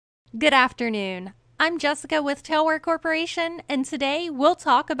Good afternoon. I'm Jessica with TelWare Corporation, and today we'll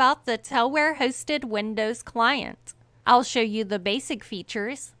talk about the TelWare hosted Windows Client. I'll show you the basic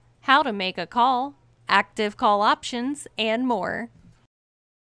features, how to make a call, active call options, and more.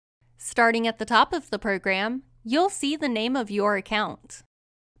 Starting at the top of the program, you'll see the name of your account.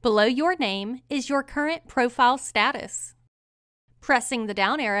 Below your name is your current profile status. Pressing the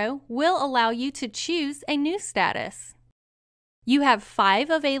down arrow will allow you to choose a new status. You have 5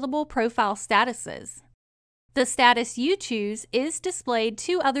 available profile statuses. The status you choose is displayed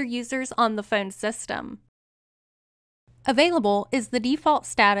to other users on the phone system. Available is the default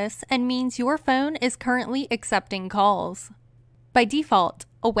status and means your phone is currently accepting calls. By default,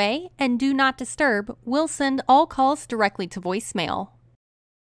 Away and Do Not Disturb will send all calls directly to voicemail.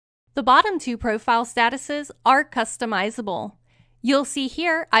 The bottom 2 profile statuses are customizable. You'll see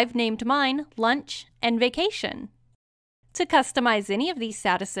here I've named mine Lunch and Vacation. To customize any of these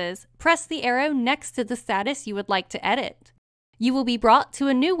statuses, press the arrow next to the status you would like to edit. You will be brought to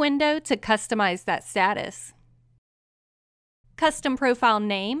a new window to customize that status. Custom Profile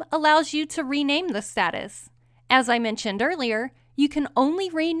Name allows you to rename the status. As I mentioned earlier, you can only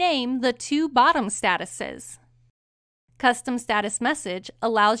rename the 2 bottom statuses. Custom Status Message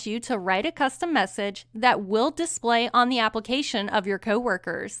allows you to write a custom message that will display on the application of your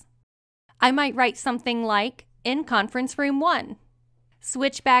coworkers. I might write something like, "In Conference Room 1.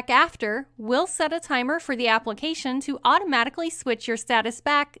 Switch back after will set a timer for the application to automatically switch your status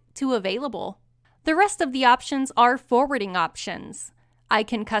back to available. The rest of the options are forwarding options. I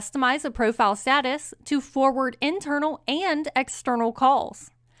can customize a profile status to forward internal and external calls.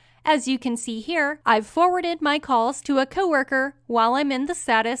 As you can see here, I've forwarded my calls to a coworker while I'm in the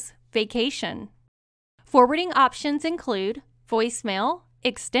status Vacation. Forwarding options include voicemail,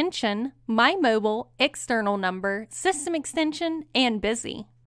 extension, my mobile, external number, system extension, and busy.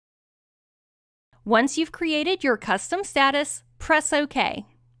 Once you've created your custom status, press OK.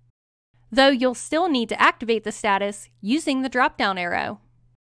 Though you'll still need to activate the status using the drop-down arrow.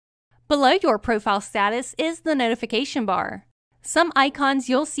 Below your profile status is the notification bar. Some icons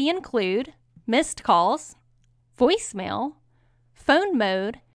you'll see include missed calls, voicemail, phone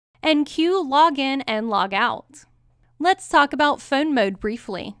mode, and queue login and log out. Let's talk about phone mode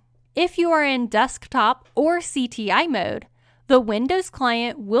briefly. If you are in desktop or CTI mode, the Windows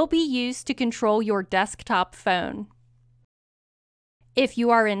client will be used to control your desktop phone. If you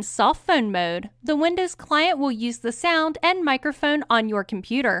are in soft phone mode, the Windows client will use the sound and microphone on your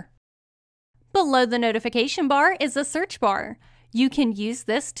computer. Below the notification bar is a search bar. You can use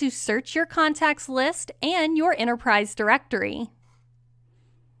this to search your contacts list and your enterprise directory.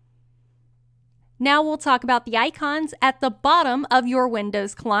 Now we'll talk about the icons at the bottom of your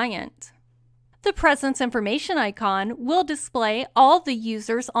Windows client. The Presence Information icon will display all the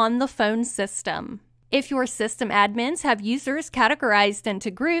users on the phone system. If your system admins have users categorized into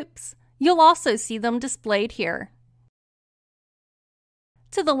groups, you'll also see them displayed here.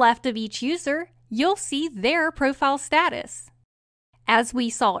 To the left of each user, you'll see their profile status. As we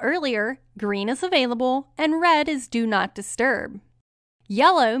saw earlier, green is available and red is Do Not Disturb.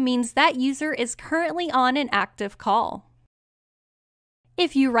 Yellow means that user is currently on an active call.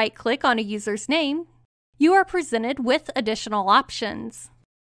 If you right-click on a user's name, you are presented with additional options.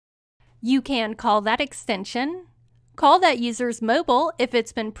 You can call that extension, call that user's mobile if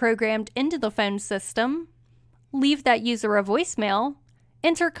it's been programmed into the phone system, leave that user a voicemail,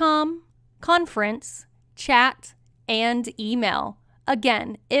 intercom, conference, chat, and email.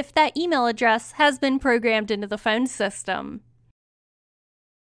 Again, if that email address has been programmed into the phone system.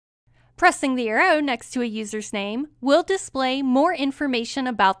 Pressing the arrow next to a user's name will display more information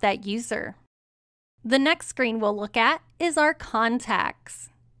about that user. The next screen we'll look at is our contacts.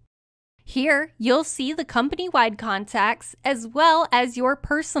 Here, you'll see the company-wide contacts as well as your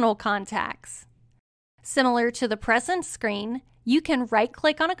personal contacts. Similar to the Presence screen, you can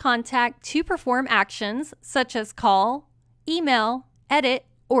right-click on a contact to perform actions such as call, email, edit,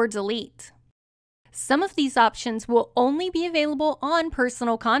 or delete. Some of these options will only be available on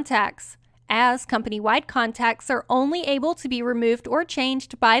personal contacts, as company-wide contacts are only able to be removed or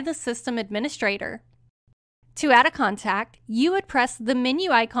changed by the system administrator. To add a contact, you would press the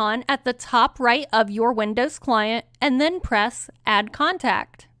menu icon at the top right of your Windows client and then press Add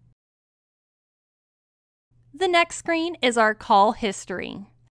Contact. The next screen is our call history.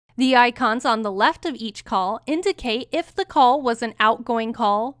 The icons on the left of each call indicate if the call was an outgoing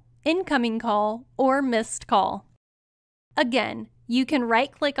call, incoming call, or missed call. Again, you can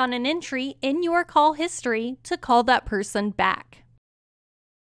right-click on an entry in your call history to call that person back.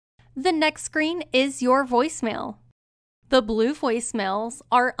 The next screen is your voicemail. The blue voicemails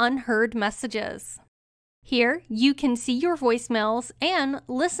are unheard messages. Here, you can see your voicemails and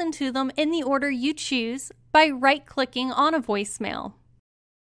listen to them in the order you choose by right-clicking on a voicemail.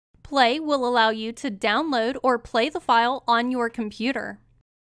 Play will allow you to download or play the file on your computer.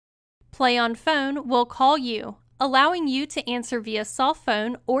 Play on phone will call you, allowing you to answer via cell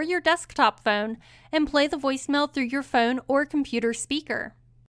phone or your desktop phone and play the voicemail through your phone or computer speaker.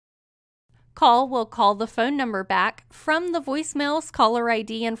 Call will call the phone number back from the voicemail's caller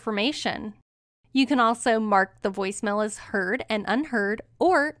ID information. You can also mark the voicemail as heard and unheard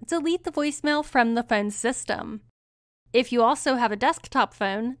or delete the voicemail from the phone system. If you also have a desktop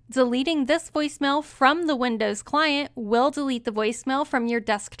phone, deleting this voicemail from the Windows client will delete the voicemail from your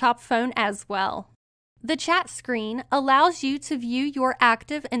desktop phone as well. The chat screen allows you to view your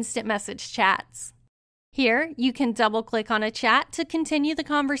active instant message chats. Here, you can double-click on a chat to continue the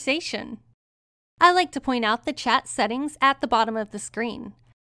conversation. I like to point out the chat settings at the bottom of the screen.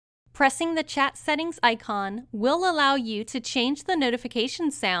 Pressing the chat settings icon will allow you to change the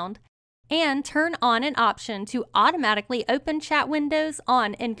notification sound and turn on an option to automatically open chat windows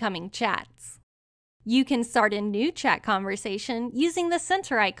on incoming chats. You can start a new chat conversation using the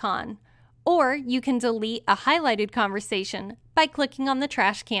center icon, or you can delete a highlighted conversation by clicking on the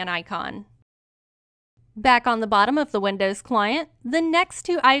trash can icon. Back on the bottom of the Windows client, the next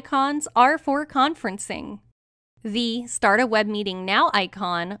two icons are for conferencing. The Start a Web Meeting Now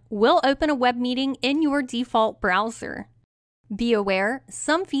icon will open a web meeting in your default browser. Be aware,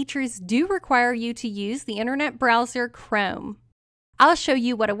 some features do require you to use the internet browser Chrome. I'll show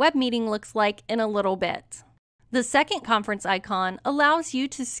you what a web meeting looks like in a little bit. The second conference icon allows you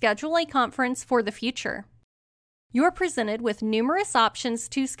to schedule a conference for the future. You're presented with numerous options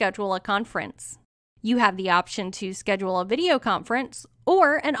to schedule a conference. You have the option to schedule a video conference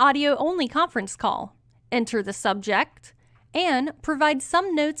or an audio-only conference call, enter the subject, and provide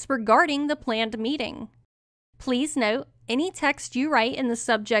some notes regarding the planned meeting. Please note, any text you write in the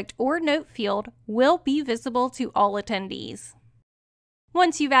subject or note field will be visible to all attendees.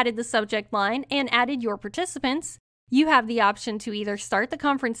 Once you've added the subject line and added your participants, you have the option to either start the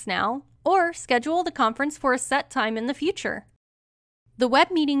conference now or schedule the conference for a set time in the future. The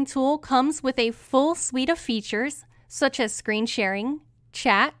web meeting tool comes with a full suite of features such as screen sharing,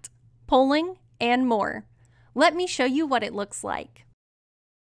 chat, polling, and more. Let me show you what it looks like.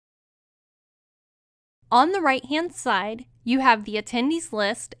 On the right-hand side, you have the attendees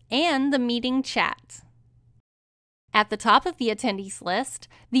list and the meeting chat. At the top of the attendees list,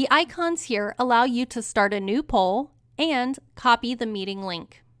 the icons here allow you to start a new poll and copy the meeting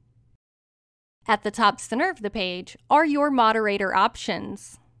link. At the top center of the page are your moderator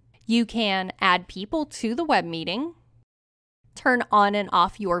options. You can add people to the web meeting, turn on and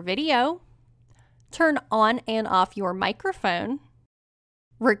off your video, turn on and off your microphone,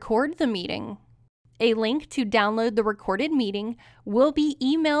 record the meeting. A link to download the recorded meeting will be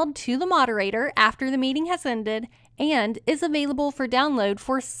emailed to the moderator after the meeting has ended and is available for download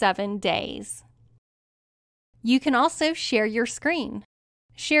for 7 days. You can also share your screen,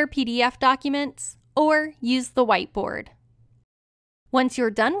 share PDF documents, or use the whiteboard. Once you're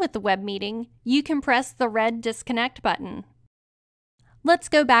done with the web meeting, you can press the red disconnect button. Let's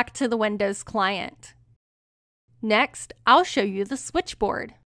go back to the Windows client. Next, I'll show you the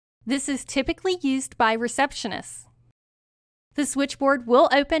switchboard. This is typically used by receptionists. The switchboard will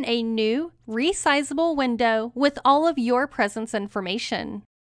open a new, resizable window with all of your presence information.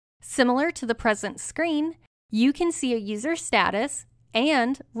 Similar to the present screen, you can see a user status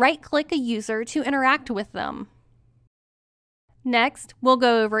and right-click a user to interact with them. Next, we'll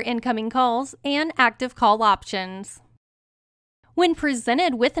go over incoming calls and active call options. When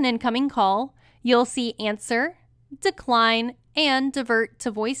presented with an incoming call, you'll see answer, decline, and divert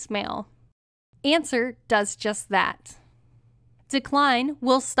to voicemail. Answer does just that. Decline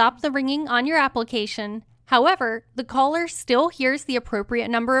will stop the ringing on your application. However, the caller still hears the appropriate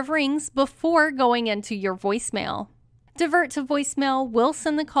number of rings before going into your voicemail. Divert to voicemail will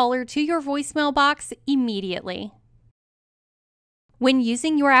send the caller to your voicemail box immediately. When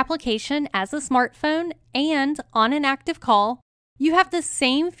using your application as a smartphone and on an active call, you have the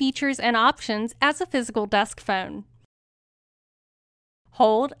same features and options as a physical desk phone.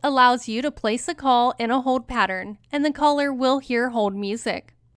 Hold allows you to place a call in a hold pattern, and the caller will hear hold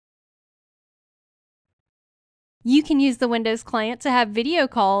music. You can use the Windows client to have video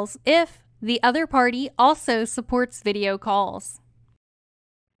calls if the other party also supports video calls.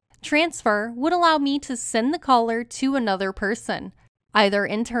 Transfer would allow me to send the caller to another person, either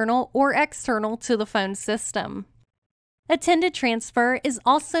internal or external to the phone system. Attended transfer is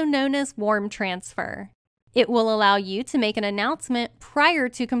also known as warm transfer. It will allow you to make an announcement prior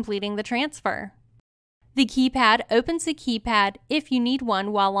to completing the transfer. The keypad opens a keypad if you need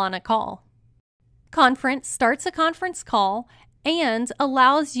one while on a call. Conference starts a conference call and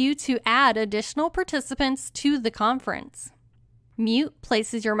allows you to add additional participants to the conference. Mute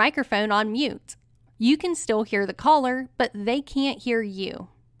places your microphone on mute. You can still hear the caller, but they can't hear you.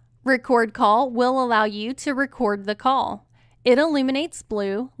 Record call will allow you to record the call. It illuminates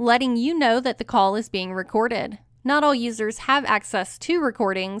blue, letting you know that the call is being recorded. Not all users have access to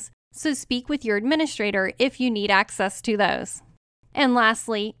recordings, so speak with your administrator if you need access to those. And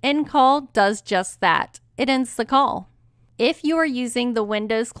lastly, End Call does just that. It ends the call. If you are using the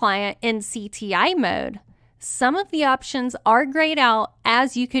Windows client in CTI mode, some of the options are grayed out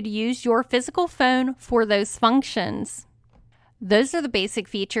as you could use your physical phone for those functions. Those are the basic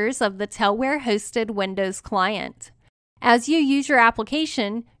features of the TelWare hosted Windows client. As you use your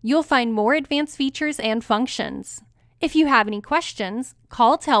application, you'll find more advanced features and functions. If you have any questions,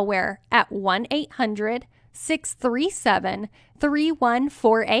 call TelWare at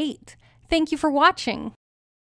 1-800-637-3148. Thank you for watching.